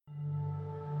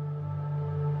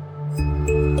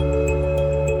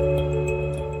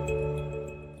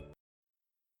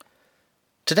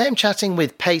Today I'm chatting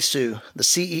with Pei Su, the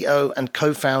CEO and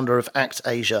co-founder of ACT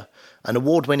Asia, an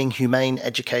award-winning humane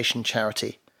education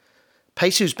charity. Pei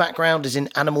Su's background is in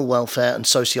animal welfare and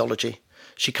sociology.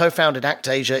 She co-founded ACT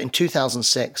Asia in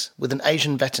 2006 with an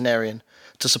Asian veterinarian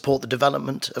to support the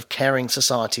development of caring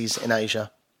societies in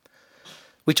Asia.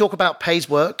 We talk about Pei's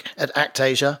work at ACT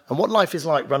Asia and what life is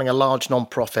like running a large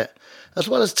non-profit, as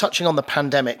well as touching on the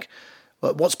pandemic,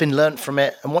 what's been learnt from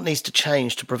it and what needs to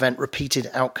change to prevent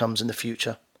repeated outcomes in the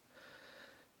future.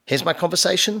 Here's my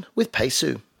conversation with Pei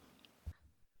Su.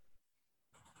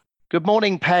 Good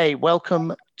morning, Pei.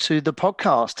 Welcome to the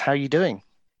podcast. How are you doing?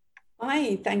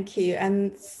 Hi, thank you.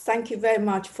 And thank you very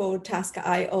much for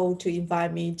Task.io to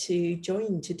invite me to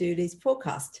join to do this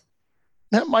podcast.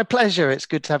 No, my pleasure. It's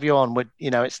good to have you on.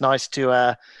 It's nice to,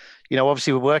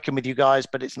 obviously we're working with you guys,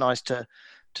 but it's nice to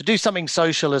do something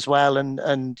social as well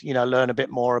and learn a bit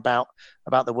more about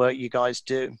the work you guys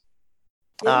do.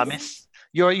 Yes.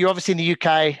 You're obviously in the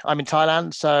UK. I'm in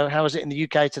Thailand. So how is it in the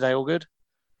UK today? All good?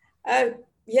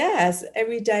 Yes,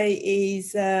 every day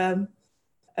is a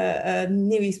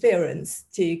new experience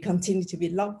to continue to be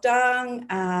locked down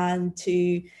and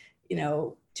I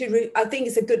think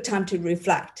it's a good time to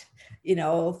reflect,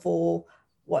 for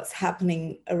what's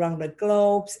happening around the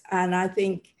globe. And I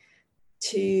think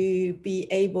to be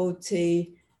able to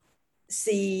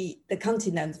see the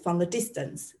continent from a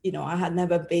distance, I had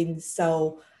never been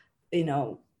so,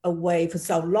 away for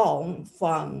so long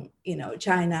from,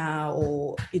 China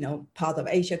or, part of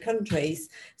Asia countries.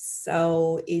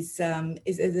 So it's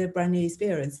a brand new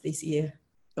experience this year.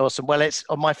 Awesome. Well,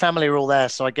 my family are all there,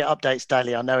 so I get updates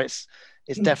daily. I know it's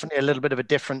definitely a little bit of a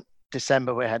different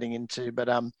December we're heading into, but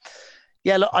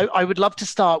look, I would love to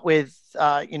start with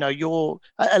a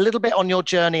little bit on your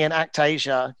journey in ACT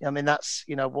Asia. I mean, that's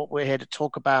what we're here to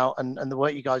talk about and the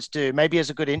work you guys do. Maybe as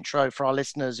a good intro for our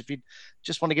listeners, if you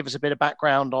just want to give us a bit of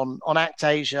background on ACT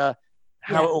Asia,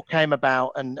 how it all came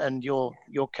about and your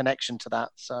connection to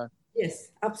that. So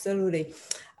yes, absolutely.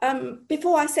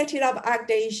 Before I set it up ACT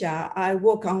Asia, I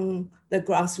work on the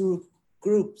grassroots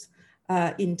groups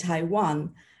in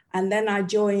Taiwan. And then I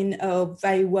joined a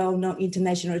very well-known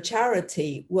international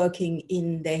charity working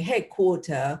in their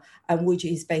headquarters, which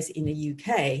is based in the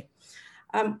UK.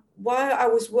 While I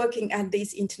was working at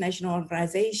this international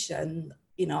organization,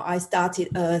 I started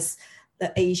as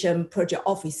the Asian project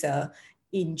officer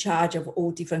in charge of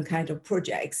all different kinds of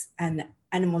projects and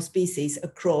animal species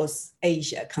across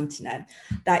Asia continent,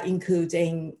 that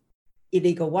including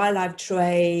illegal wildlife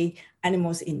trade,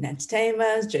 animals in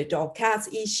entertainment, stray dog cats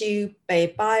issue,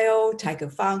 Bay Bio, Tiger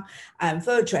Farm, and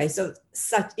fur trade. So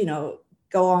such,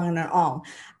 go on and on,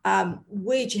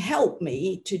 which helped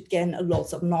me to gain a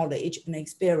lot of knowledge and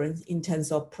experience in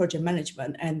terms of project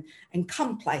management and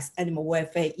complex animal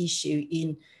welfare issue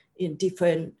in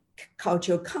different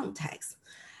cultural contexts.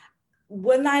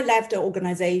 When I left the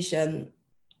organization,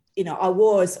 I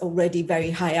was already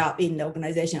very high up in the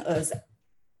organization as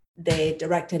the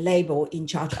director label in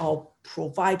charge of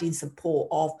providing support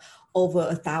of over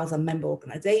 1,000 member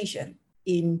organizations,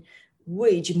 in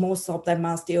which most of them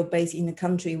are still based in a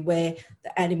country where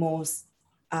the animals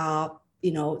are,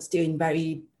 still in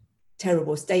very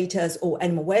terrible status, or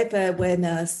animal welfare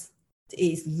awareness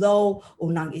is low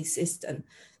or non-existent.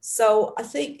 So I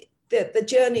think the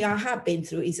journey I have been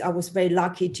through is I was very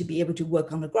lucky to be able to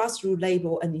work on a grassroots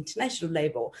level and international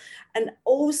level. And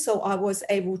also I was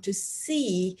able to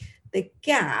see the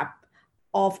gap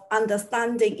of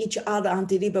understanding each other and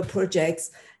deliver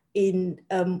projects in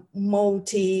a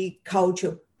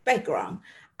multicultural background,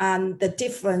 and the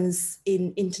difference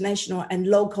in international and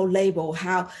local level,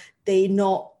 how they're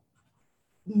not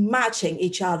matching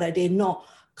each other, they're not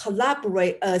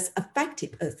collaborate as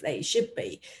effective as they should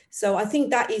be. So I think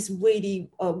that is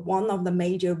really one of the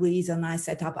major reasons I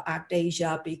set up ACT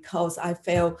Asia, because I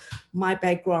felt my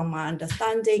background, my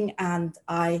understanding, and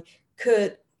I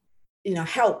could,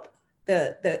 help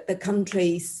the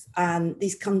countries and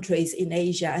these countries in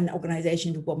Asia and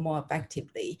organizations to work more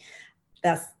effectively.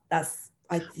 That's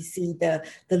I see the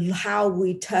how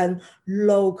we turn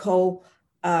local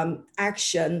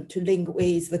action to link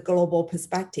with the global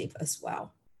perspective as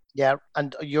well. Yeah,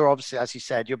 and you're obviously, as you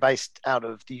said, you're based out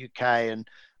of the UK, and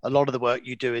a lot of the work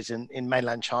you do is in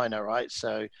mainland China, right?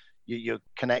 So you're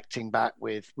connecting back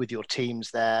with your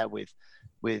teams there, with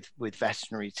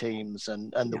veterinary teams,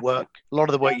 and the work. A lot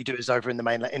of the work you do is over in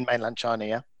mainland China,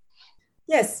 yeah.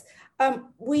 Yes, I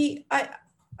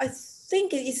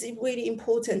think it is really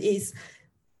important is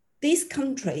these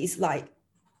countries, like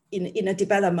in a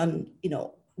development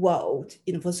world,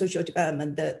 for social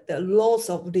development, the lots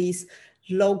of these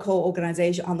local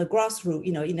organizations on the grassroots,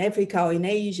 in Africa or in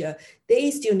Asia, they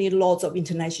still need lots of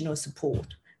international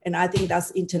support. And I think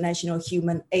that's international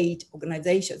human aid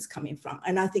organizations coming from.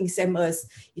 And I think same as,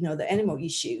 the animal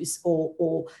issues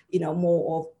or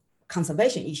more of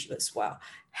conservation issue as well.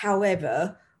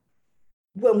 However,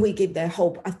 when we give them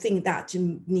hope, I think that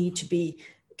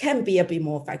can be a bit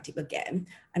more effective again.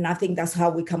 And I think that's how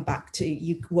we come back to,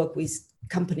 you work with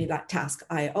company like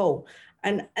Task.io.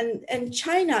 And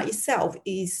China itself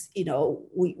is,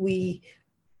 we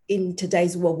in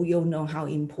today's world, we all know how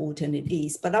important it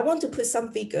is. But I want to put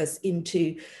some figures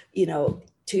into,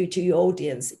 to your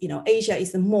audience. Asia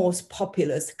is the most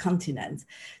populous continent.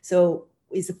 So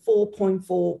it's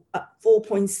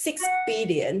 4.6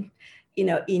 billion,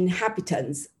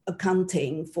 inhabitants,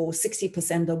 accounting for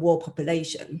 60% of the world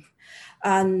population.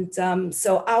 And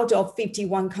so out of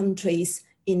 51 countries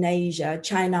in Asia,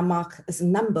 China marks as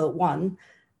number one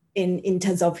in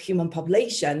terms of human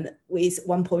population with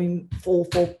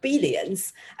 1.44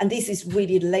 billions. And this is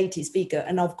really the latest figure.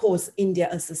 And of course, India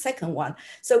is the second one.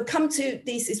 So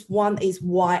this is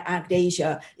why ACT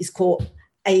Asia is called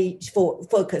for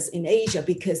focus in Asia,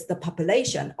 because the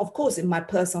population, of course, in my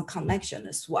personal connection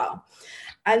as well.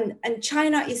 And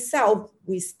China itself,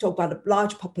 we talk about a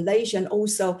large population,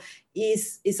 also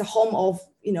is a home of,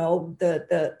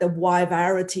 the wide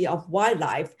variety of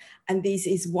wildlife. And this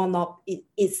is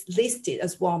it's listed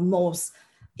as one of most,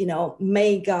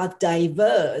 mega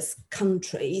diverse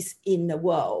countries in the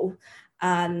world.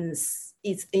 And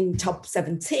it's in top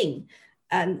 17.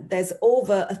 And there's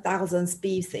over 1,000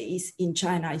 species in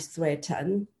China is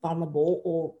threatened, vulnerable,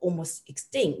 or almost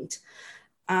extinct.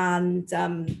 And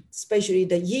especially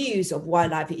the use of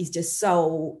wildlife is just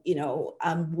so,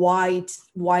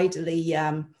 widely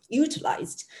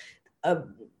utilized.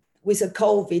 With the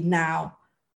COVID now,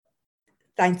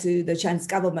 thanks to the Chinese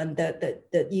government,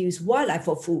 that use wildlife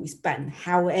for food is banned.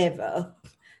 However,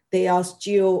 they are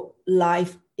still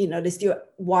there's still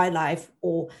wildlife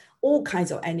or all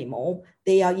kinds of animal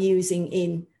they are using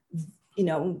in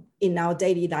our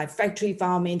daily life. Factory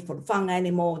farming for the farm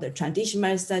animal, the traditional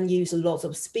medicine use lots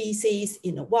of species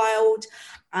in the wild,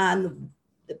 and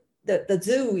the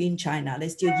zoo in China, they're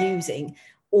still using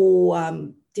all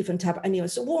different type of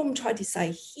animals. So what I'm trying to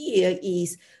say here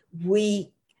is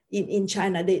in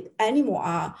China, the animal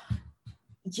are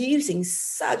using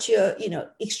such a,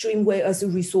 extreme way as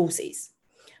resources.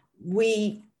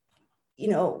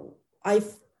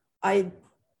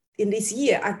 In this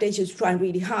year, ACT Asia is trying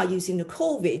really hard using the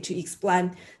COVID to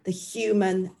explain the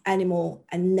human, animal,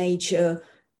 and nature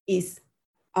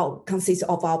consists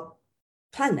of our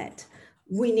planet.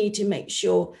 We need to make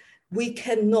sure we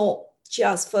cannot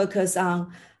just focus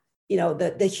on,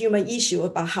 the human issue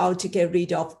about how to get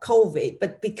rid of COVID,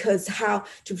 but because how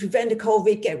to prevent the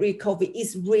COVID, get rid of COVID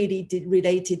is really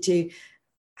related to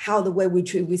how the way we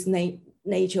treat with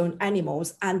nature and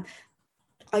animals. And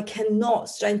I cannot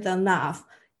strengthen enough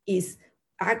is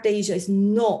ACT Asia is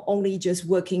not only just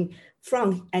working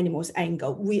from animals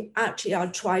angle. We actually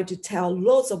are trying to tell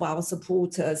lots of our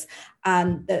supporters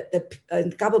and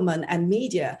the government and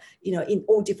media, in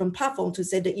all different platforms, to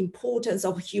say the importance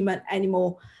of human,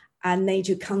 animal, and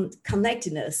nature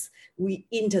connectedness. We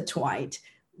intertwined.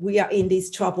 We are in this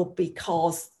trouble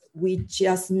because we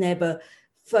just never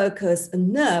focus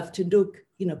enough to look,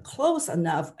 close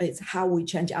enough at how we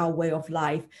change our way of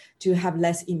life to have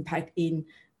less impact in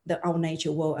our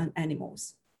nature world and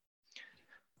animals.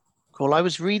 Cool. I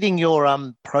was reading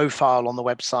your profile on the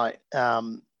website,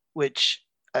 which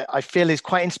I feel is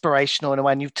quite inspirational in a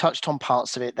way, and you've touched on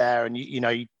parts of it there, and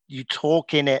you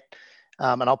talk in it,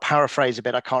 and I'll paraphrase a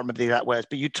bit, I can't remember the exact words,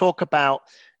 but you talk about,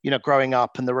 growing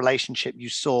up and the relationship you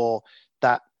saw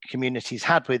that communities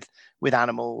had with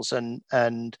animals and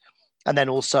then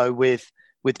also with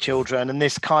children, and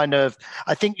this kind of,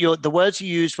 I think the words you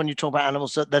used when you talk about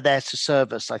animals, that they're there to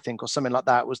serve us, I think, or something like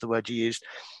that was the word you used.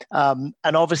 And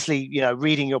obviously,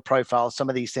 reading your profile, some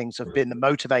of these things have been the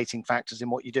motivating factors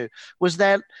in what you do. Was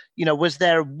there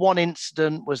one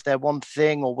incident, was there one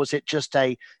thing, or was it just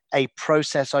a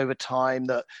process over time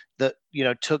that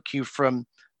took you from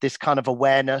this kind of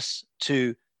awareness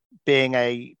to being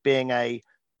a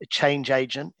change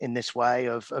agent in this way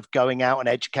of going out and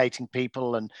educating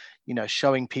people and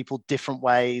showing people different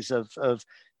ways of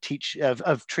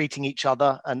treating each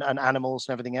other and animals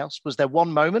and everything else? Was there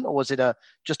one moment, or was it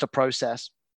just a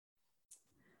process?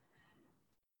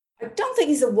 I don't think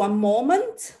it's a one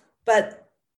moment, but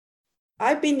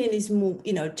I've been in this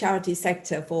charity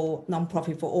sector for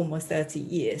nonprofit for almost 30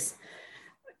 years.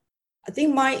 I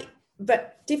think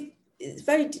it's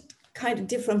very kind of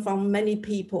different from many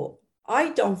people. I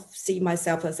don't see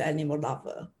myself as an animal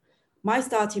lover. My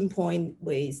starting point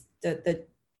with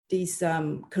this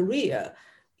career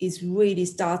is really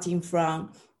starting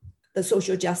from the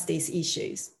social justice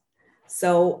issues.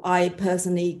 So I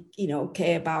personally,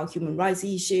 care about human rights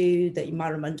issues, the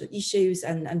environmental issues,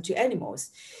 and to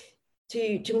animals.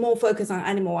 To more focus on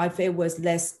animal, I feel was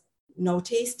less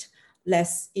noticed,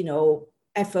 less,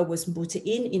 effort was put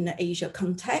in the Asia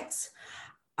context.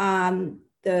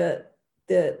 The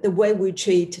way we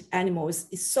treat animals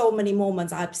is so many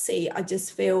moments I've seen. I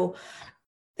just feel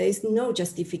there's no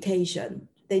justification.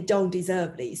 They don't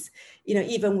deserve this.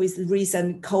 Even with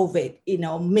recent COVID,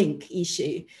 mink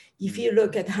issue, if you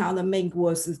look at how the mink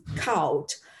was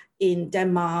caught in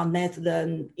Denmark,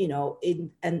 Netherlands,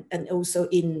 and also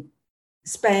in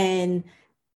Spain,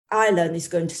 Ireland is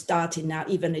going to start it now,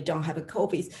 even they don't have a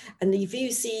COVID. And if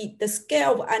you see the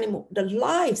scale of animal, the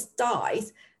lives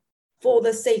dies for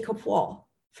the sake of what?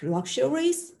 For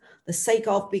luxuries, the sake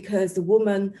of because the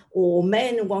woman or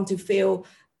men want to feel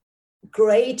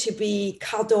great to be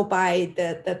cuddled by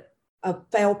the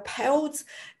fell pelts.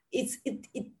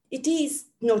 It is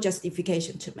no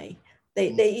justification to me.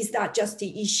 There is that just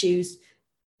the issues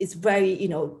is very,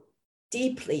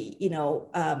 deeply,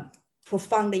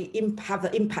 profoundly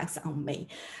have impacts on me.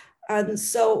 And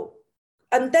so,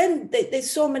 and then there's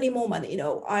so many moments,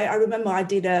 I remember I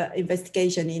did an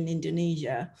investigation in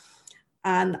Indonesia,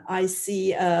 and I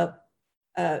see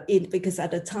because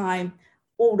at the time,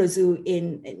 all the zoo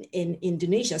in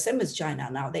Indonesia, same as China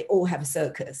now, they all have a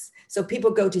circus. So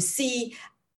people go to see,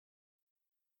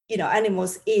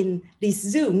 animals in this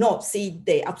zoo, not see,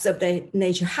 they observe their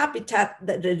nature habitat,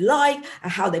 that they like,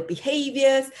 and how their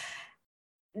behaviors.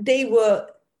 They were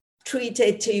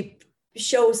treated to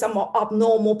show some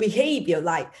abnormal behavior,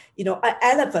 like, an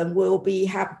elephant will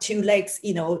have two legs,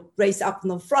 raised up in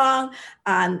the front,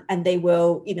 and they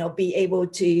will, be able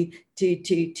to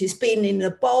spin in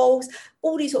the balls,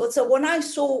 all these. So when I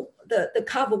saw the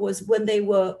cover was when they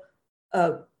were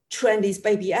trained this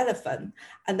baby elephant,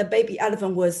 and the baby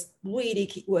elephant was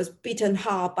beaten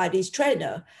hard by this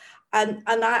trainer, and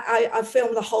I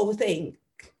filmed the whole thing,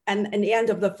 and at the end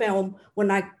of the film,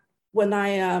 when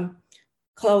I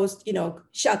closed,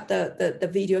 shut the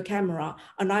video camera,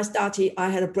 and I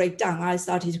had a breakdown. I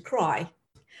started to cry,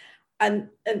 and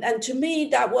to me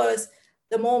that was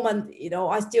the moment.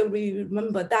 I still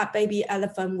remember that baby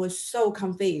elephant was so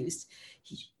confused.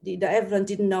 The elephant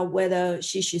didn't know whether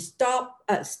she should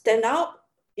stand up,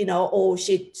 or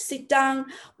she'd sit down.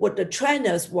 What the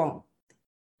trainers want,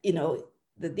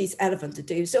 this elephant to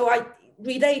do. So I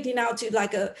relating now to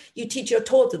like you teach your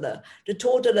toddler. The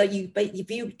toddler, if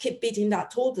you keep beating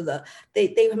that toddler,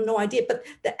 they have no idea. But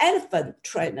the elephant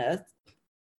trainer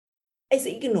is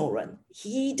ignorant.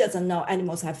 He doesn't know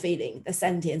animals have feeling, the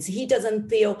sentience. He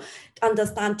doesn't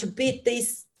understand to beat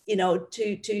this,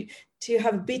 to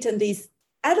have beaten this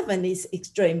elephant is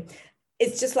extreme.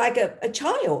 It's just like a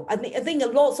child. I think a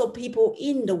lot of people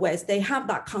in the West, they have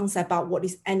that concept about what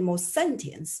is animal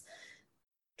sentience.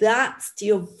 That's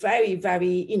still very,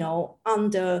 very,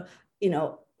 under,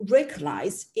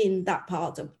 recognized in that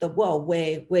part of the world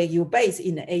where you're based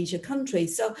in the Asia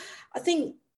countries. So I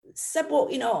think several,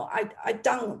 I've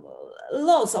done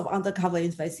lots of undercover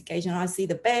investigation. I see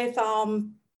the bear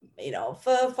farm,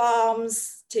 fur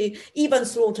farms, to even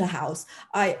slaughterhouse.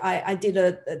 I did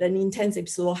an intensive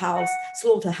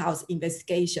slaughterhouse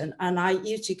investigation, and I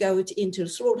used to go into the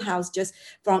slaughterhouse just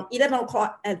from 11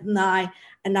 o'clock at night,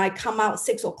 and I come out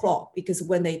 6 o'clock because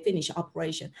when they finish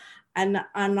operation, and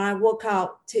I walk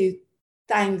out to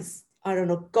thanks, I don't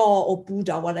know, God or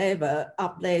Buddha, whatever,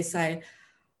 up there, say,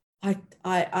 I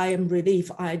am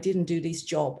relieved I didn't do this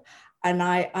job. And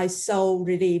I so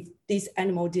relieved this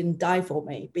animal didn't die for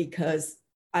me, because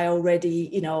I already,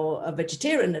 a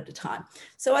vegetarian at the time.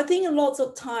 So I think a lot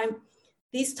of time,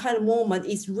 this kind of moment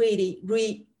is really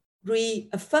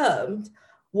reaffirmed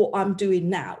what I'm doing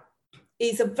now.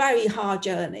 It's a very hard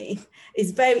journey. It's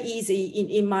very easy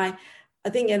in my, I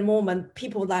think at the moment,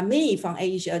 people like me from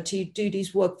Asia to do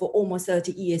this work for almost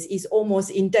 30 years is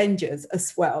almost endangered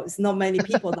as well. It's not many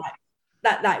people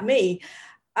like me.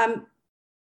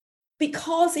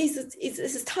 Because it's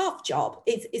a tough job,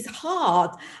 it's hard,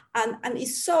 and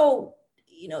it's so,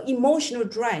 emotional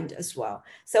drained as well.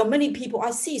 So many people,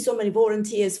 I see so many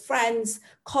volunteers, friends,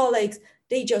 colleagues,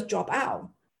 they just drop out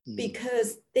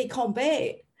because they can't bear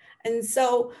it. And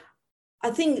so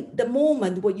I think the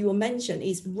moment what you mentioned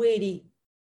is really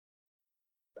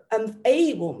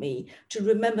enable me to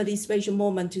remember this special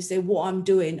moment to say what I'm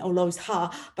doing, although it's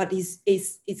hard, but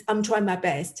it's I'm trying my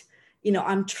best.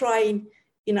 I'm trying,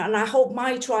 and I hope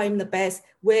my Trying the Best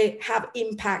will have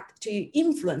impact to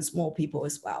influence more people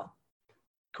as well.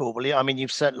 Cool. Well, yeah, I mean,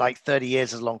 you've said like 30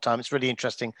 years is a long time. It's really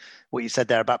interesting what you said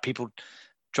there about people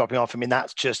dropping off. I mean,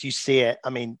 that's just, you see it. I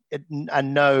mean,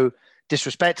 and no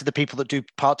disrespect to the people that do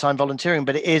part-time volunteering,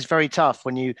 but it is very tough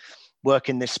when you work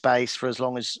in this space for as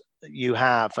long as you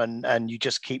have, and you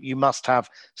just you must have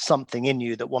something in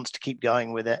you that wants to keep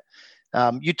going with it.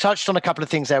 You touched on a couple of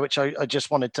things there, which I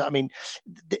just wanted to, I mean,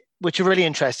 which are really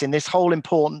interesting. This whole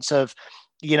importance of,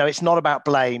 it's not about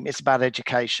blame, it's about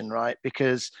education, right?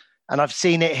 Because, and I've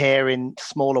seen it here in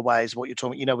smaller ways, what you're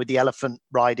talking, with the elephant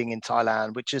riding in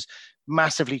Thailand, which has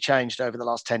massively changed over the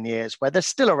last 10 years, where they're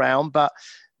still around, but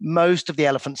most of the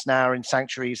elephants now are in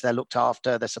sanctuaries, they're looked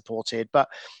after, they're supported. But,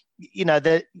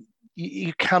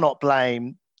 you cannot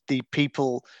blame the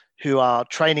people who are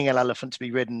training an elephant to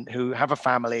be ridden, who have a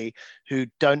family, who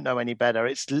don't know any better.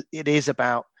 It is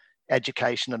about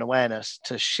education and awareness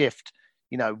to shift,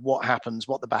 what happens,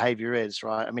 what the behavior is,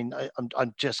 right? I mean,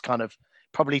 I'm just kind of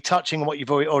probably touching on what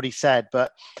you've already said,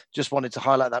 but just wanted to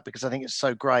highlight that because I think it's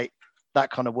so great,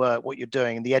 that kind of work, what you're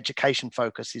doing, and the education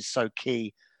focus is so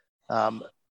key. I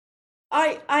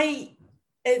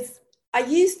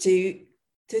used to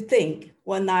think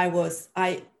when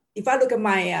if I look at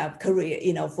my career,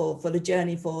 for the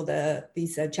journey for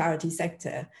this charity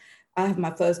sector, I have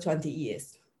my first 20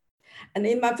 years. And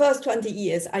in my first 20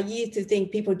 years, I used to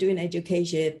think people doing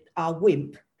education are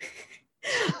wimp.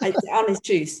 It's the honest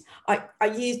truth. I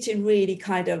used to really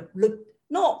kind of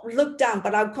not look down,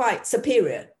 but I'm quite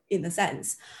superior in a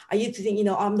sense. I used to think,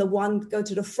 I'm the one go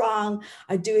to the front.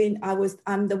 I'm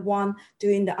the one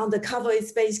doing the undercover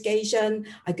investigation.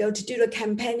 I go to do the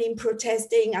campaigning,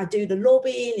 protesting. I do the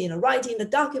lobbying, writing the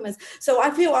documents. So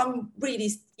I feel I'm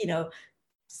really,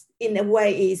 in a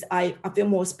way I feel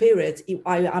more superior.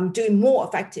 I'm doing more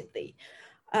effectively.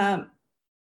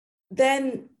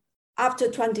 Then after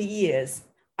 20 years,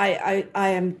 I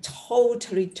am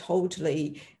totally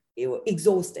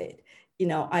exhausted.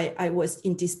 I was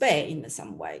in despair in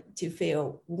some way to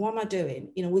feel, what am I doing?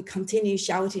 We continue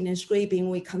shouting and screaming.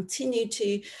 We continue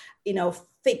to,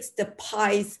 fix the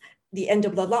pies, the end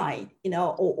of the line,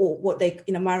 or what they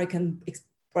in American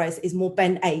express is more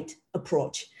Band-Aid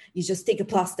approach. You just stick a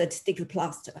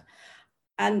plaster.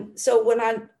 And so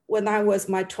when I was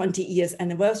my 20 years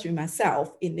anniversary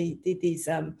myself in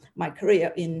my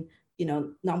career in,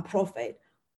 nonprofit,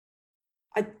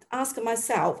 I asked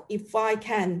myself if I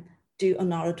can do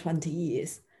another 20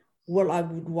 years, what I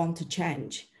would want to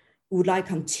change. Would I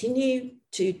continue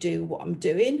to do what I'm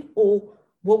doing, or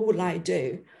what would I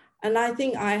do? And I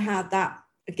think I had that,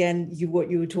 again, what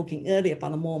you were talking earlier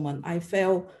about the moment. I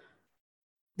felt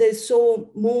there's so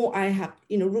more I have,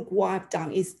 look what I've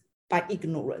done is by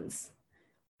ignorance.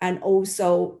 And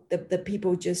also the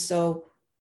people just so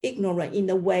ignorant in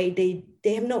the way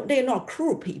they're not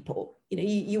cruel people.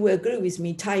 You will agree with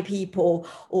me, Thai people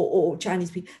or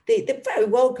Chinese people, they're very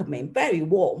welcoming, very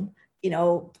warm.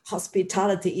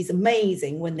 Hospitality is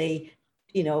amazing when they,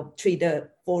 treat the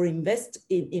foreign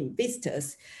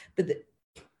investors. But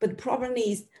the problem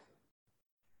is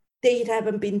they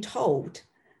haven't been told,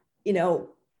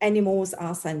 animals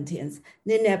are sentient.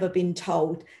 They've never been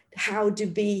told how to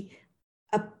be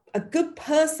a good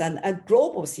person. A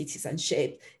global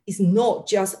citizenship is not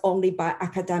just only by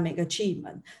academic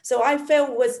achievement. So I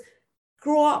felt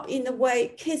grow up in the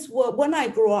way kids were. When I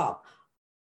grew up,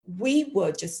 we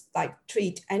were just like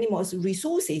treat animals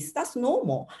resources. That's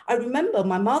normal. I remember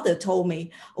my mother told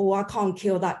me, oh, I can't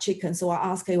kill that chicken. So I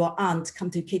asked her aunt come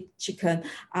to kill chicken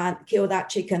and kill that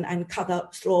chicken and cut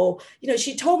up straw.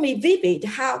 She told me vivid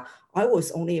how I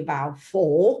was only about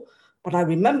 4. But I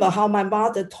remember how my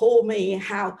mother told me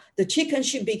how the chicken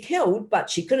should be killed,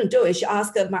 but she couldn't do it. She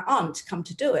asked my aunt to come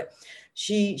to do it.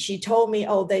 She told me,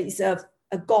 oh, there is a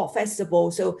God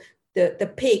festival, so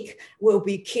the pig will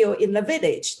be killed in the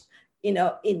village. In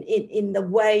the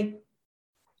way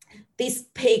this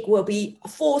pig will be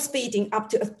force feeding up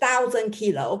to 1,000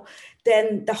 kilos,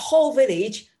 then the whole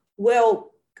village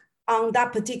will, on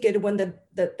that particular, when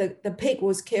the pig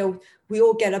was killed, we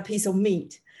all get a piece of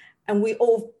meat, and we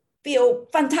all feel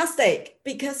fantastic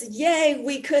because yay,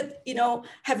 we could,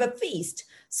 have a feast.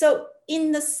 So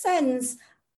in the sense,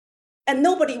 and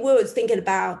nobody was thinking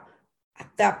about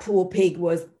that poor pig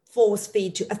was force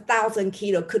feed to 1,000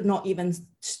 kilos, could not even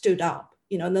stood up.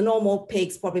 The normal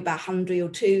pigs probably about 100 or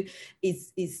 2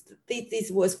 this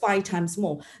was 5 times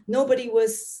more. Nobody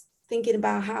was thinking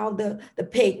about how the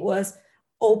pig was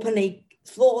openly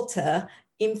slaughtered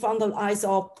in front of the eyes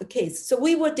of the kids. So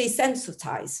we were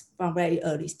desensitized from a very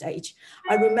early stage.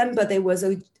 I remember there was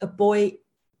a boy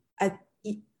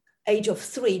age of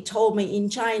 3 told me in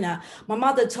China, my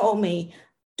mother told me,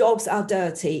 dogs are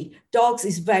dirty. Dogs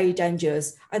is very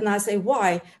dangerous. And I say,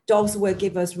 why? Dogs will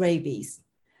give us rabies.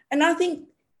 And I think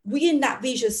we in that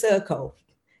vicious circle,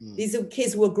 these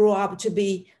kids will grow up to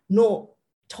be not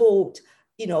taught,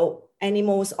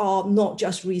 animals are not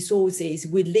just resources.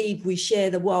 We live, we share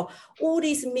the world. All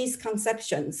these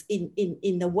misconceptions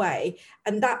in the way.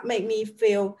 And that made me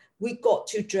feel we got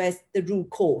to address the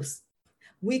root cause.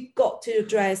 We got to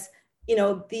address,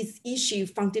 this issue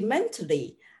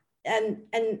fundamentally. And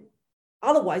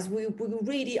otherwise, we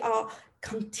really are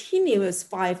continuous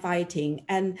firefighting.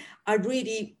 And I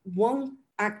really want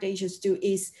ActAsia to do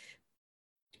is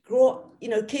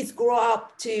kids grow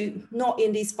up to not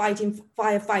in this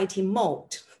firefighting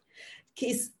mode.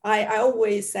 Kids, I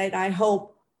always said, I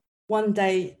hope one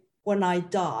day when I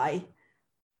die,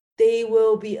 there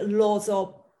will be lots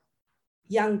of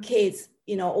young kids,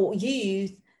 or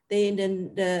youth, the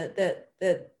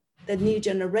new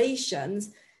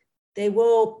generations, they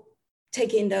will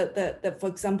take in the for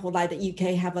example, like the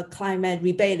UK have a climate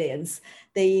rebellions.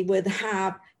 They would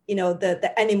have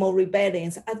the animal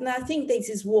rebellions. And I think this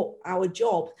is what our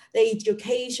job, the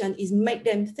education is make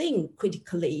them think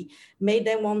critically, make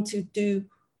them want to do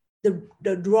the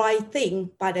right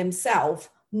thing by themselves,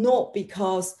 not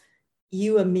because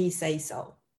you and me say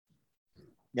so.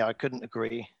 Yeah, I couldn't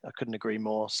agree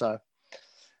more. So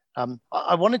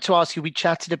I wanted to ask you, we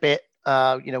chatted a bit,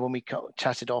 when we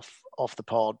chatted off the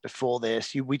pod before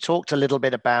this, we talked a little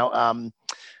bit about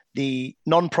the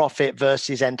non-profit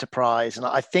versus enterprise. And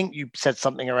I think you said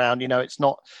something around, it's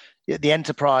not, the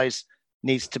enterprise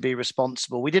needs to be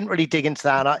responsible. We didn't really dig into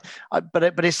that,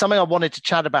 but it's something I wanted to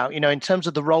chat about, in terms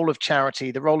of the role of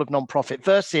charity, the role of non-profit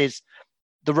versus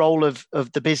the role of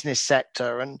the business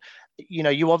sector. And,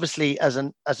 you obviously as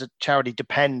a charity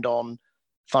depend on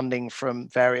funding from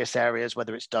various areas,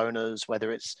 whether it's donors,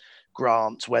 whether it's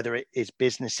grants, whether it is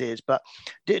businesses. But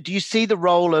do you see the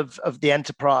role of the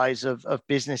enterprise, of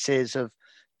businesses, of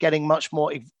getting much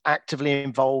more actively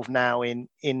involved now in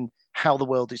how the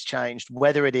world has changed,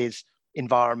 whether it is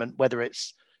environment, whether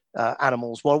it's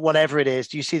animals, whatever it is?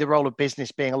 Do you see the role of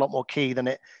business being a lot more key than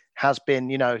it has been,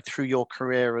 through your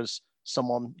career as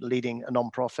someone leading a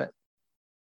nonprofit?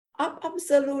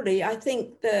 Absolutely. I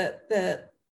think there's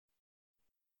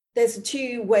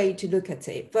two ways to look at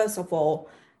it. First of all,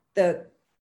 the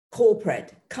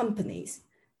corporate companies,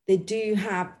 they do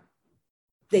have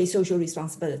their social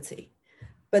responsibility,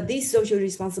 but this social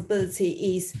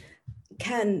responsibility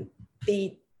can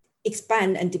be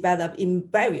expand and develop in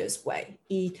various ways.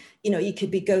 It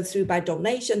could be go through by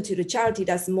donation to the charity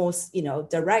that's most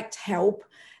direct help.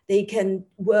 They can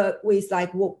work with,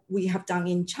 like what we have done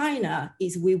in China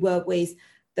is we work with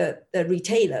the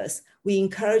retailers. We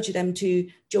encourage them to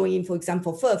join, for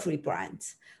example, fur-free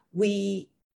brands. We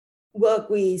work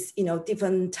with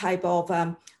different type of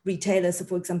retailers.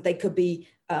 For example, they could be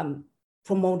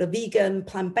promote the vegan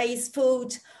plant-based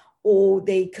food, or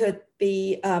they could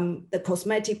be the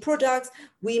cosmetic products.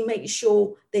 We make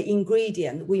sure the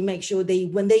ingredient, we make sure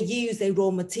when they use their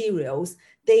raw materials,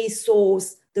 they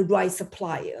source the right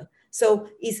supplier. So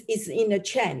it's in a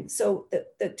chain. So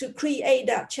to create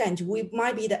that change, we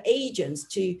might be the agents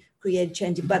to create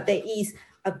change, but there is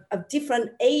a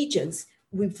different agents.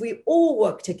 If we all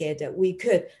work together, we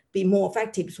could be more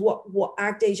effective. What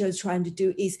ActAsia is trying to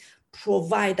do is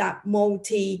provide that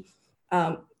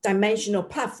multi-dimensional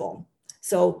platform.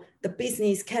 So the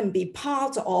business can be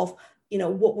part of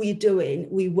what we're doing.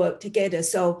 We work together.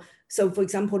 So for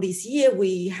example, this year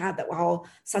we had our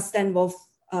Sustainable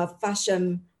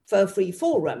Fashion Fur-Free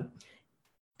Forum.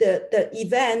 The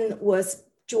event was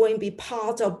joined be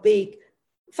part of big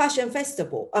fashion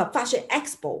festival, fashion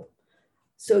expo.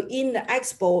 So in the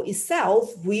expo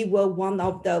itself, we were one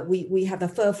of we had a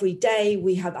fur-free day,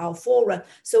 we had our forum.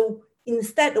 So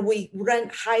instead we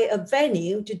hire a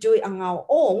venue to do it on our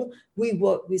own, we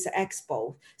work with the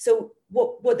expo. So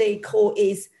what they call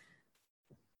is,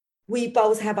 we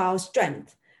both have our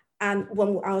strength. And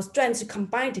when our strengths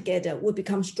combine together, we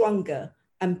become stronger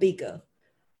and bigger.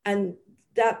 And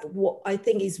that's what I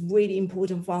think is really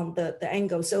important from the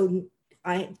angle. So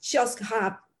I just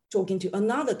have talking to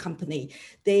another company.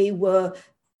 They are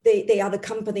the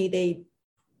company,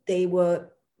 they were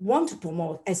want to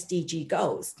promote SDG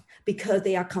goals because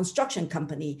they are construction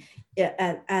company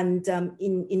and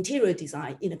in interior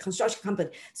design in a construction company.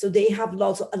 So they have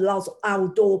lots of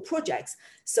outdoor projects.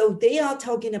 So they are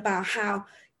talking about how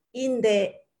in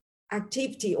their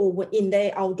activity or in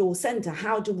their outdoor center,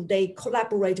 how do they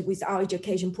collaborate with our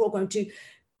education program to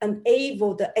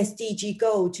enable the SDG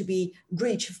goal to be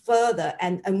reached further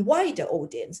and wider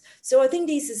audience. So I think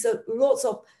this is lots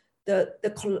of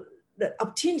the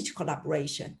opportunity to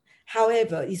collaboration.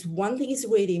 However, is one thing is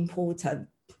really important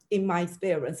in my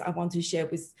experience. I want to share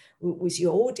with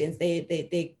your audience.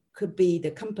 They could be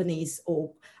the companies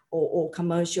or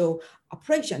commercial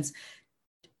operations.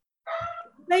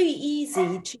 Very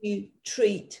easy to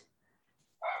treat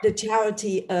the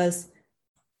charity as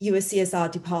your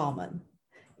CSR department.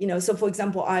 So for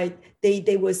example,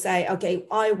 they would say, okay,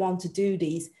 I want to do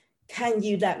this. Can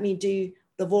you let me do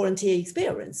the volunteer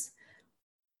experience?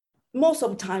 Most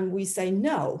of the time we say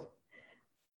no,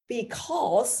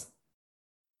 because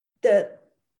the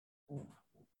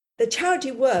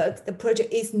charity work, the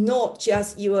project is not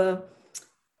just your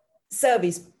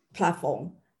service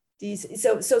platform.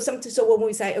 So when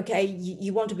we say, okay,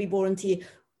 you want to be volunteer,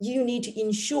 you need to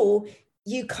ensure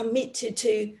you commit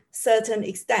to certain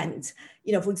extent.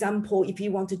 For example, if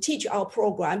you want to teach our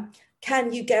program,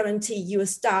 can you guarantee your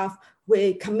staff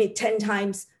will commit 10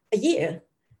 times a year?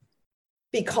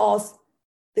 Because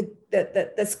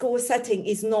the school setting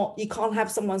is not, you can't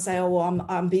have someone say, oh,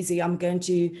 I'm busy, I'm going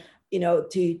to,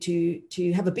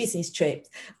 to have a business trip,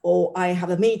 or I have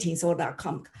a meeting, so that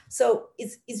come. So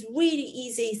it's really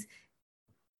easy,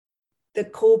 the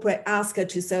corporate ask her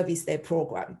to service their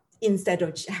program instead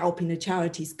of helping the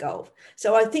charities go.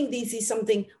 So I think this is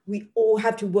something we all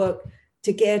have to work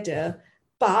together.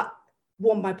 But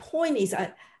what my point is,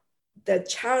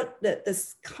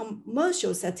 the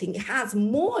commercial setting has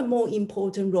more and more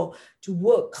important role to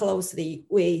work closely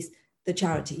with the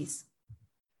charities.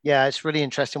 Yeah, it's really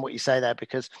interesting what you say there,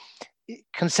 because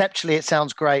conceptually it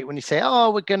sounds great when you say, oh,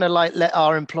 we're going to let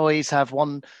our employees have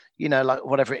one,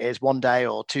 whatever it is, 1 day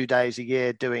or 2 days a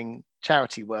year doing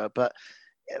charity work. But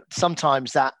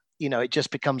sometimes that, it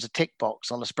just becomes a tick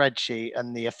box on a spreadsheet,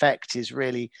 and the effect is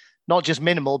really not just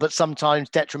minimal, but sometimes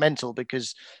detrimental,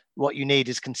 because what you need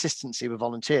is consistency with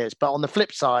volunteers. But on the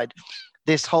flip side,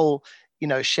 this whole,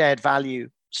 shared value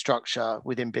structure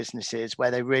within businesses, where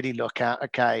they really look at,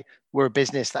 okay, we're a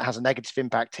business that has a negative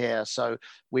impact here, so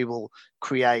we will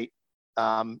create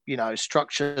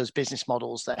structures, business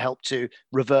models that help to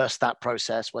reverse that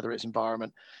process, whether it's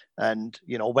environment and,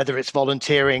 whether it's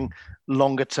volunteering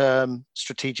longer term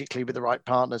strategically with the right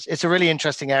partners. It's a really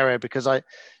interesting area, because I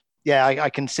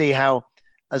can see how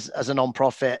as a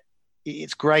non-profit,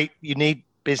 it's great. You need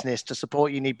business to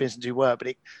support, you need business to work, but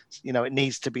it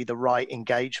needs to be the right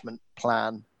engagement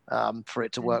plan for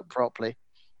it to work properly.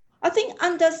 I think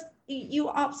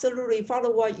you absolutely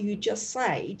follow what you just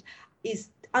said, is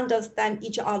understand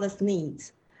each other's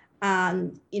needs,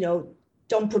 and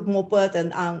don't put more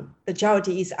burden on the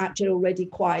charity is actually already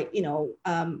quite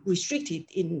restricted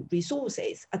in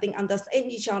resources. I think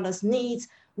understand each other's needs.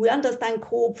 We understand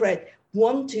corporate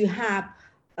want to have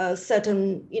a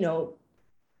certain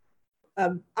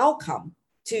outcome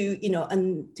to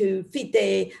and to fit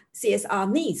their CSR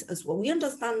needs as well. We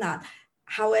understand that.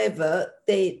 However,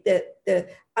 they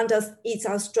it's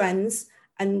our strengths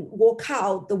and work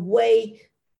out the way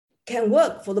can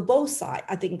work for the both sides.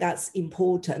 I think that's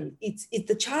important. It's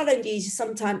the challenge is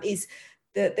sometimes is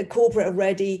the corporate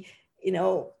already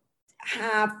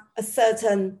have a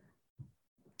certain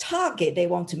target they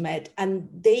want to meet, and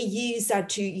they use that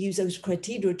to use those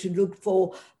criteria to look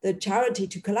for the charity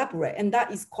to collaborate, and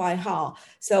that is quite hard.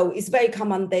 So it's very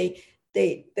common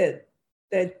the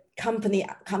company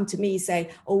come to me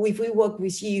say, oh, if we work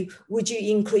with you, would you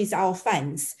increase our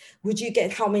fans? Would you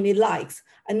get how many likes?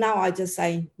 And now I just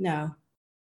say, no,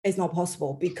 it's not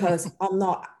possible, because I'm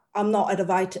not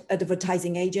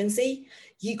advertising agency.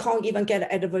 You can't even get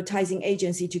an advertising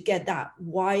agency to get that.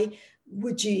 Why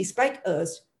would you expect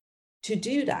us to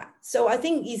do that? So I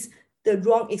think it's the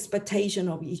wrong expectation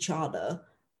of each other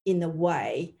in a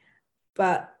way,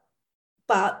 but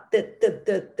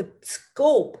the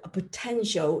scope of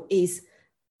potential is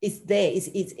there,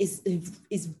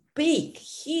 is big,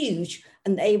 huge,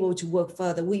 and able to work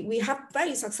further. We have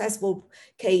very successful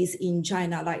case in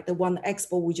China, like the one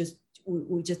expo we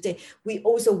just did. We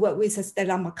also work with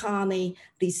Stella McCartney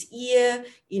this year,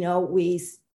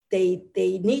 with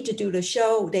they need to do the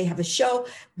show. They have a show.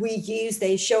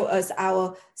 They show us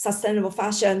our sustainable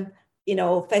fashion,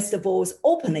 festivals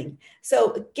opening.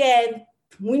 So again,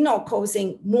 we're not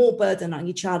causing more burden on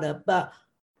each other, but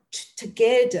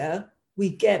together we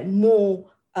get more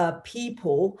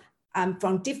people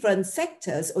from different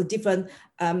sectors or different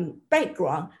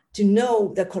background to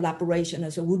know the collaboration,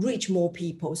 and so we reach more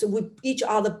people. So we each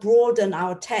other broaden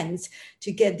our tent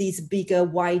to get these bigger,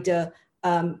 wider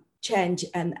change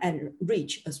and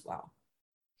reach as well.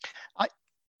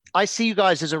 I see you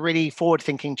guys as a really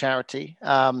forward-thinking charity.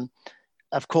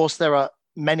 Of course, there are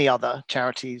many other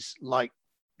charities like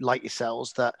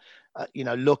yourselves that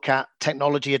look at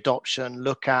technology adoption,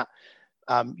 look at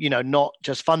not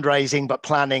just fundraising, but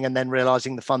planning, and then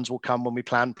realizing the funds will come when we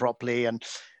plan properly. And,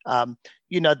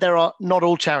 there are not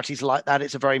all charities like that.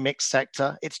 It's a very mixed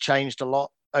sector. It's changed a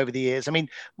lot over the years. I mean,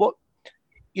 what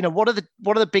are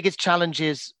the biggest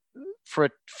challenges for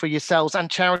yourselves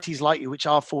and charities like you, which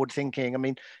are forward thinking? I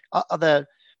mean,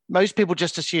 most people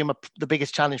just assume the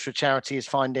biggest challenge for a charity is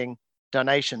finding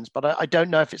donations, but I don't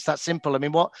know if it's that simple. I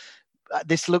mean,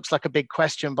 this looks like a big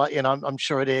question, but I'm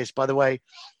sure it is. By the way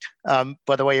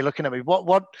you're looking at me,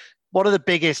 what are the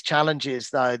biggest challenges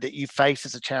though that you face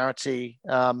as a charity,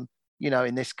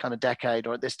 in this kind of decade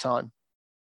or at this time?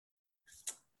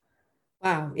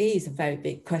 Wow, it is a very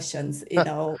big question.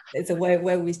 It's a way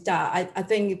where we start. I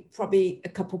think probably a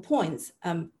couple points.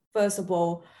 First of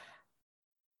all,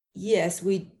 yes,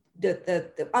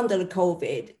 under the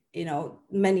COVID,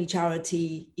 many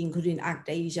charity, including ACT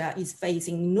Asia, is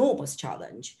facing enormous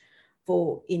challenge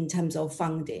in terms of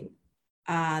funding.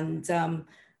 And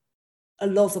a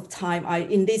lot of time,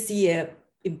 in this year,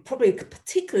 in probably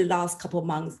particularly last couple of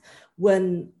months,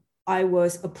 when I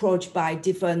was approached by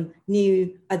different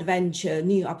new adventure,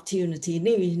 new opportunity,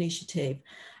 new initiative.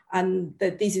 And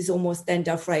that this is almost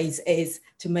standard phrase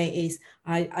to me is,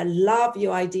 I love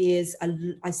your ideas,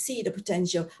 I see the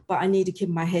potential, but I need to keep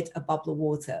my head above the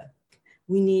water.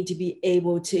 We need to be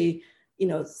able to,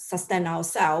 sustain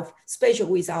ourselves,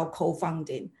 especially with our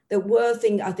co-funding. The worst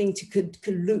thing I think could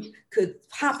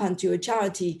happen to a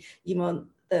charity,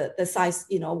 the size,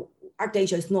 ACT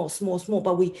Asia is not small,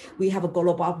 but we have a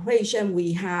global operation.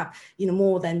 We have,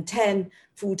 more than 10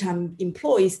 full-time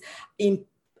employees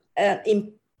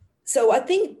so I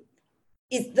think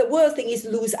the worst thing is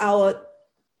lose our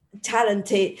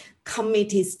talented,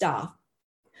 committed staff.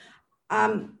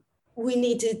 We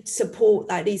need to support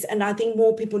like this. And I think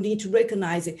more people need to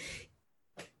recognize it.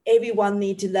 Everyone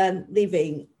needs to learn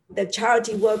living. The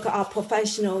charity workers are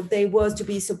professional. They were to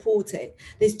be supported.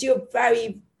 There's still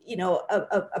very,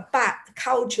 a bad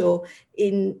culture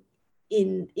in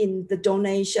the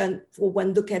donation for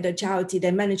when look at the charity,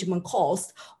 their management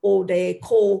cost or their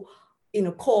core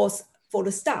course for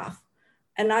the staff.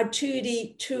 And I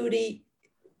truly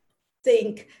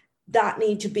think that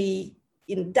need to be,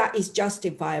 that is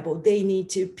justifiable. They need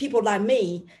to, people like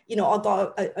me, I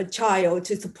got a child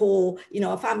to support,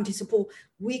 a family to support.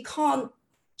 We can't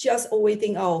just always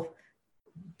think,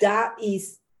 that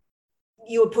is,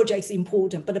 your project is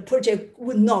important, but the project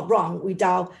would not run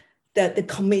without the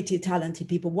committed, talented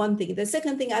people. One thing. The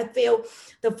second thing I feel,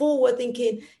 the forward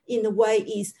thinking in a way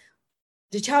is,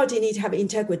 the charity needs to have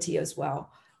integrity as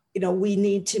well. We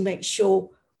need to make sure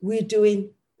we're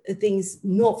doing things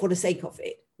not for the sake of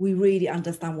it. We really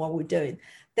understand what we're doing.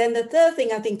 Then the third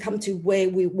thing I think come to why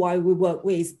we work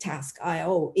with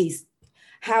Task.io is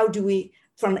how do we,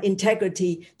 from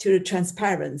integrity to the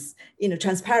transparency,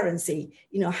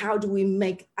 how do we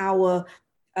make our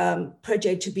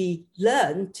project to be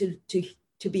learned,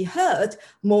 to be heard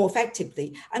more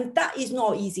effectively. And that is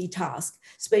not an easy task,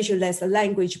 especially there's a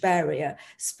language barrier,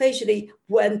 especially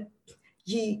when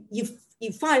you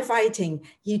firefighting,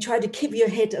 you try to keep your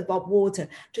head above water,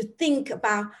 to think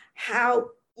about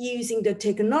how using the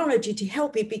technology to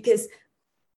help it, because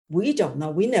we don't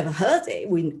know, we never heard it.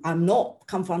 I'm not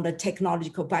come from the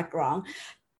technological background.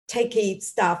 Techie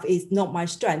stuff is not my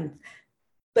strength,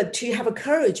 but to have a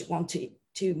courage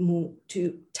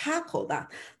to tackle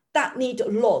that need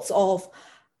lots of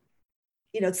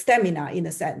stamina in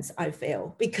a sense, I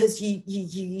feel, because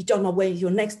you don't know when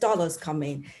your next dollars come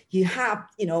in. You have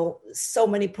so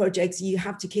many projects, you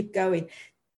have to keep going.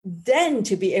 Then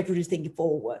to be able to think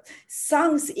forward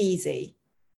sounds easy,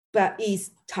 but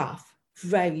it's tough,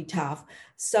 very tough.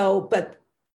 So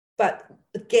but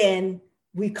again,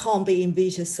 we can't be in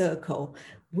vicious circle.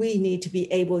 We need to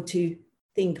be able to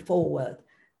think forward.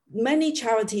 Many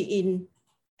charity in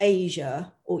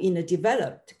Asia or in a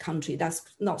developed country, that's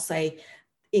not say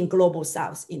in global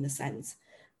south in a sense,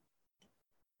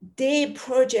 their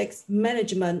projects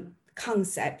management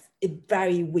concept is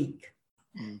very weak.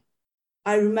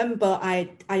 I remember I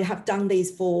have done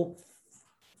this for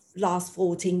last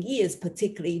 14 years,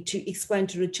 particularly to explain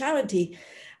to the charity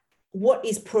what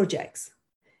is projects.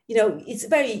 It's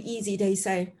very easy. They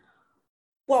say,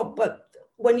 well, but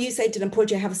when you say to them,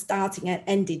 project have a starting and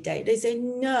ending date, they say,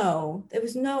 no, there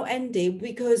was no ending,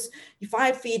 because if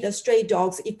I feed the stray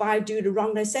dogs, if I do the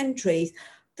wrong entries,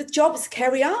 the jobs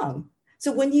carry on.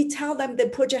 So when you tell them the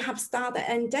project have start and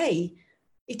end date,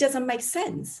 it doesn't make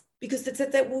sense, because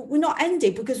we're not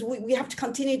ending, because we have to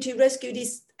continue to rescue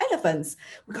these elephants.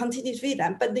 We continue to feed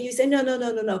them. But then you say,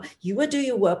 no, you will do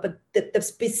your work, but the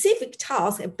specific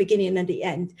task at the beginning and the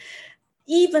end,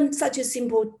 even such a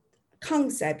simple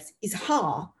concept is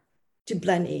hard to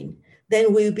blend in,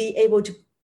 then we'll be able to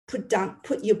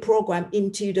put your program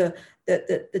into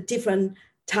the different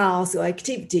tasks or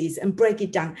activities and break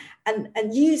it down,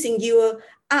 and using your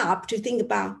app to think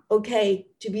about, okay,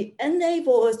 to be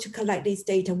enable us to collect this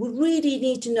data, we really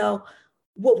need to know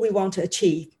what we want to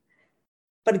achieve.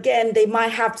 But again, they might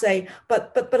have to say,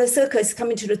 but a circus is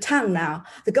coming to the town now.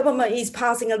 The government is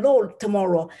passing a law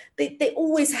tomorrow. They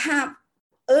always have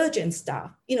urgent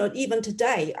stuff. Even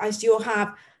today, I still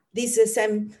have this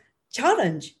same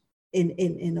challenge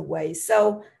in a way.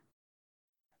 So,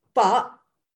 but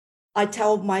I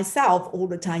tell myself all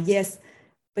the time, yes,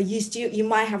 but you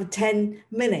might have 10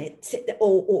 minutes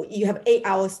or you have 8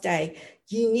 hours a day.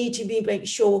 You need to make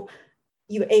sure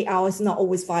your 8 hours is not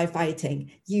always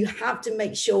firefighting. You have to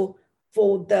make sure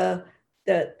for the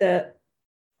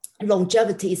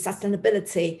longevity,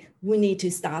 sustainability, we need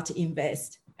to start to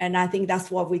invest. And I think that's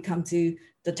why we come to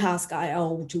the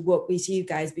Task.io to work with you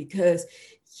guys, because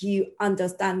you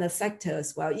understand the sector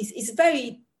as well. It's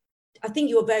very, I think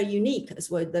you're very unique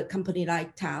as well, the company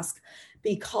like Task,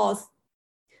 because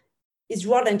it's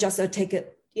rather than just a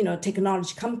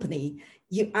technology company.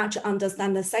 You actually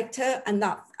understand the sector, and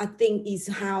that I think is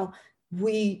how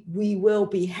we will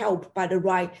be helped by the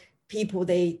right people.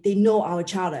 They know our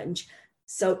challenge,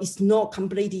 so it's not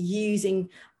completely using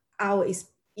our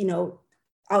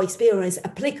experience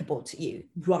applicable to you,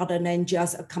 rather than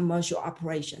just a commercial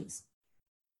operations.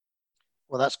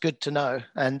 Well, that's good to know,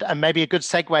 and maybe a good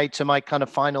segue to my kind of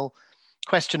final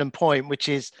question and point, which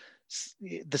is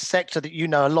the sector that you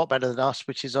know a lot better than us,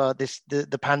 which is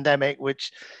the pandemic,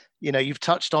 which you've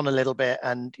touched on a little bit,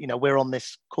 and we're on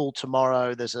this call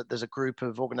tomorrow. There's a group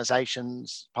of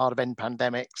organizations part of End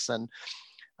Pandemics, and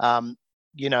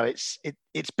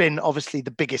it's been obviously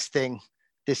the biggest thing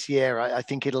this year. I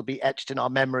think it'll be etched in our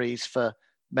memories for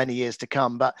many years to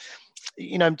come. But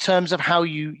in terms of how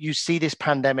you see this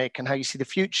pandemic and how you see the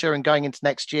future and going into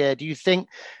next year, do you think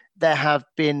there have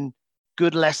been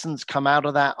good lessons come out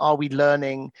of that? Are we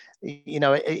learning?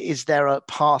 Is there a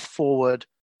path forward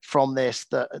from this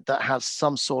that has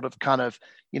some sort of kind of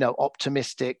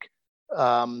optimistic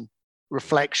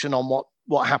reflection on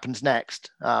what happens next?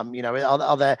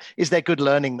 Is there good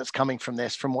learning that's coming from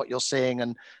this, from what you're seeing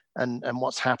and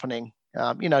what's happening?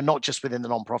 Not just within the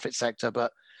nonprofit sector,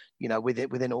 but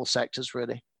within all sectors,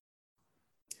 really.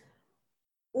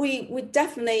 We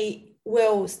definitely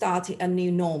will start a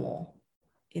new normal.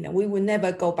 We will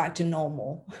never go back to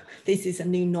normal. This is a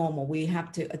new normal. We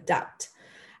have to adapt.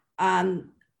 And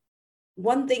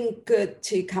one thing good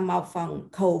to come out from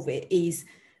COVID is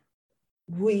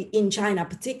in China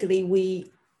particularly,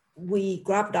 we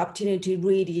grabbed the opportunity to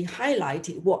really highlight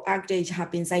what ActAsia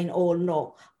have been saying all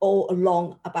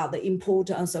along about the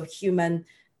importance of human,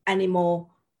 animal,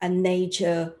 and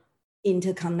nature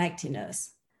interconnectedness.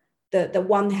 The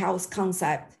One Health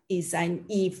concept is saying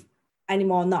if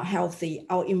animal are not healthy,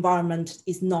 our environment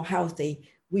is not healthy,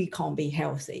 we can't be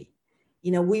healthy.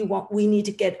 We need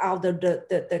to get out of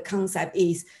the concept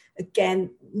is, again,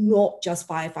 not just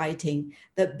firefighting.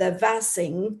 The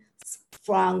vaccine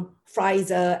from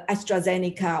Pfizer,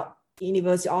 AstraZeneca,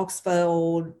 University of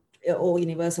Oxford or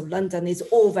University of London is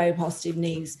all very positive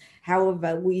news.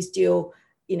 However, we still,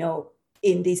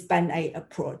 in this Band-Aid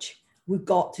approach, we've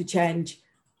got to change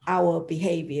our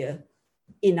behavior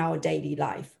in our daily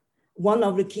life. One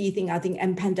of the key things I think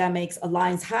End Pandemics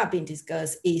Alliance have been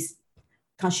discussed is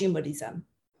consumerism.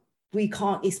 We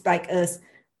can't expect us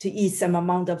to eat some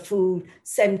amount of food,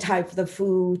 same type of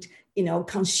food,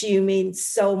 consuming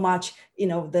so much,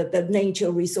 the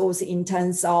nature resource in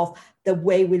terms of the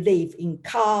way we live in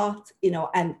cars,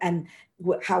 and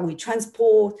how we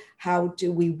transport, how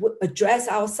do we address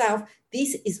ourselves.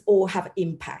 These is all have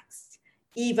impacts.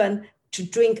 Even to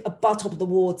drink a bottle of the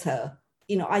water,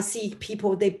 I see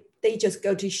people, they just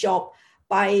go to shop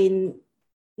buying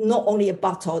not only a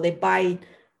bottle, they buy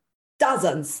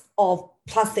dozens of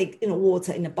plastic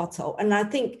water in a bottle. And I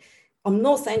think, I'm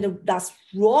not saying that that's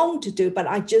wrong to do, but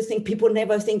I just think people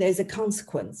never think there's a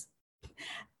consequence.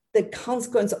 The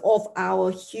consequence of our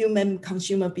human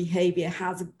consumer behavior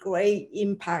has a great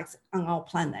impact on our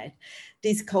planet.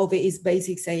 This COVID is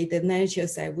basically saying the nature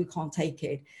said we can't take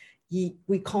it.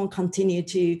 We can't continue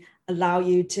to allow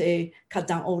you to cut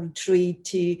down all the tree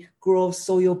to grow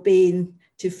soybean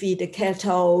to feed the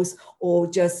cattle, or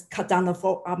just cut down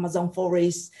the Amazon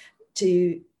forest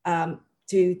to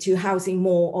housing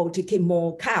more or to keep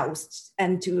more cows,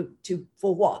 and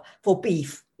for what? For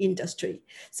beef industry.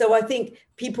 So I think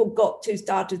people got to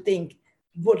start to think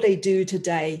what they do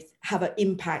today have an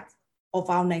impact of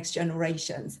our next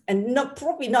generations, and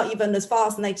probably not even as far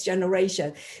as next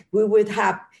generation. We would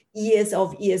have years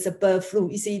of bird flu.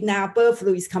 You see, now bird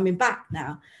flu is coming back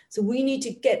now. So we need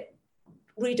to get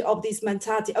rid of this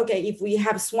mentality. Okay, if we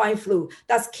have swine flu,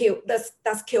 let's kill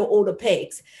all the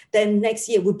pigs. Then next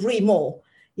year we breed more.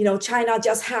 China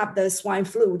just have the swine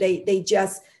flu. They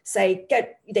just say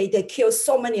they kill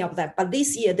so many of them. But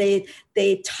this year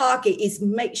their target is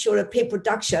make sure the pig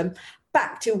production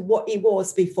back to what it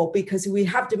was before, because we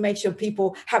have to make sure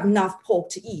people have enough pork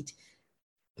to eat.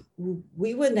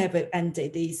 We will never end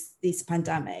these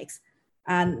pandemics.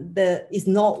 And it's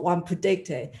not one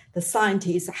predicted. The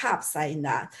scientists have saying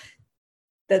that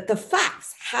the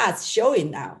facts has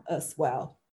showing now as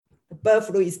well. The bird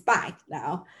flu is back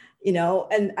now,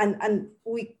 and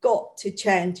we got to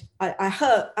change. I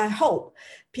hope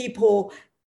people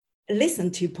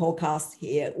listen to podcasts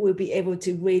here will be able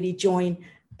to really join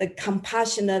the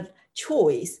compassionate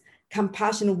choice,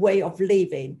 compassionate way of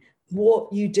living.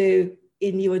 What you do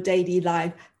in your daily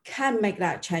life can make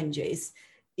that changes,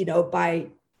 by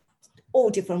all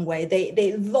different ways.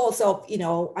 They lots of,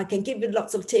 I can give you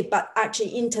lots of tips, but actually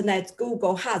internet,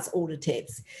 Google has all the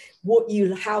tips.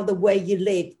 How the way you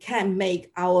live can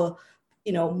make our,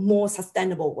 more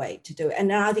sustainable way to do it.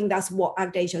 And I think that's what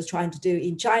ACT Asia is trying to do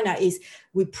in China, is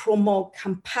we promote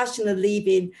compassionate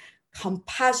living,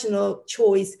 compassionate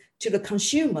choice to the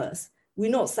consumers.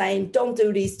 We're not saying don't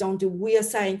do this, don't do. We are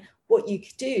saying what you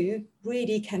do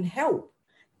really can help,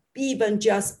 even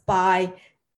just by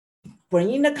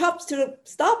bringing the cups to the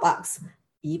Starbucks,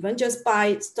 even just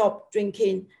by stop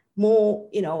drinking more,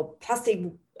 plastic,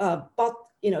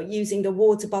 using the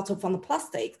water bottle from the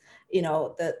plastic.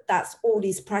 That's all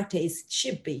these practice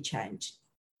should be changed.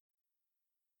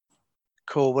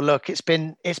 Cool. Well, look, it's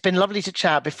been lovely to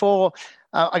chat. Before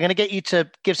I'm going to get you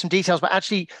to give some details, but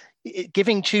actually,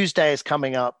 Giving Tuesday is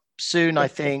coming up soon, I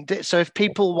think. So if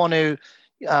people want to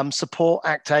support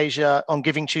ACT Asia on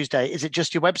Giving Tuesday, is it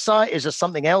just your website? Is there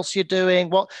something else you're doing?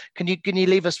 What can you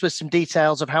leave us with some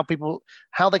details of how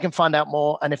they can find out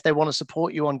more, and if they want to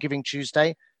support you on Giving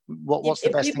Tuesday, what's the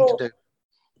best thing to do?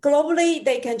 Globally,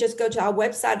 they can just go to our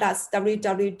website. That's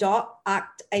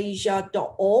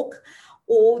www.actasia.org,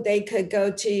 or they could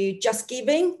go to Just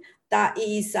Giving. That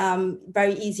is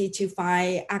very easy to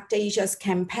find ACT Asia's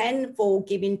campaign for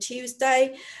Giving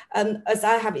Tuesday. As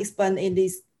I have explained in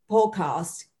this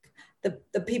podcast,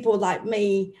 the people like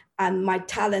me and my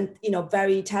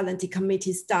very talented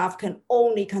committee staff can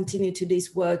only continue to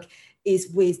this work is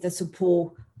with the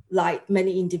support like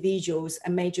many individuals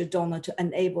and major donors to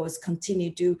enable us continue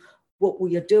to do what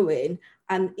we are doing,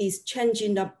 and is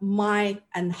changing the mind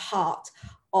and heart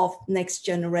of next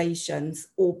generations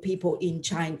or people in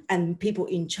China and people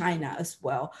in China as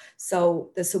well.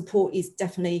 So the support is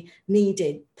definitely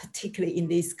needed, particularly in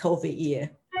this COVID year.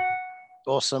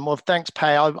 Awesome. Well, thanks,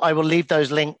 Pei. I will leave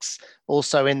those links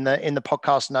also in the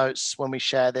podcast notes when we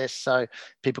share this, so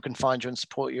people can find you and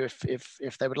support you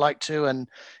if they would like to. And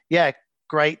yeah,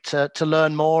 great to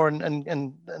learn more and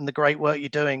the great work you're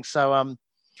doing. So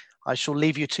I shall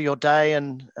leave you to your day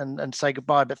and say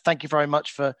goodbye. But thank you very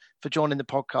much for joining the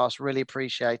podcast. Really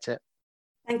appreciate it.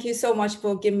 Thank you so much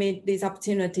for giving me this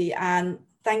opportunity, and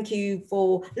thank you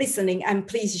for listening. And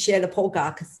please share the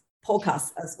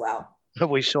podcast as well.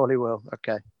 We surely will.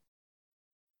 Okay.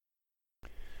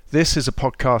 This is a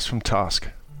podcast from Task.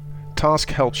 Task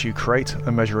helps you create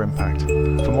and measure impact.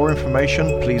 For more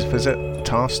information, please visit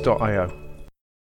task.io.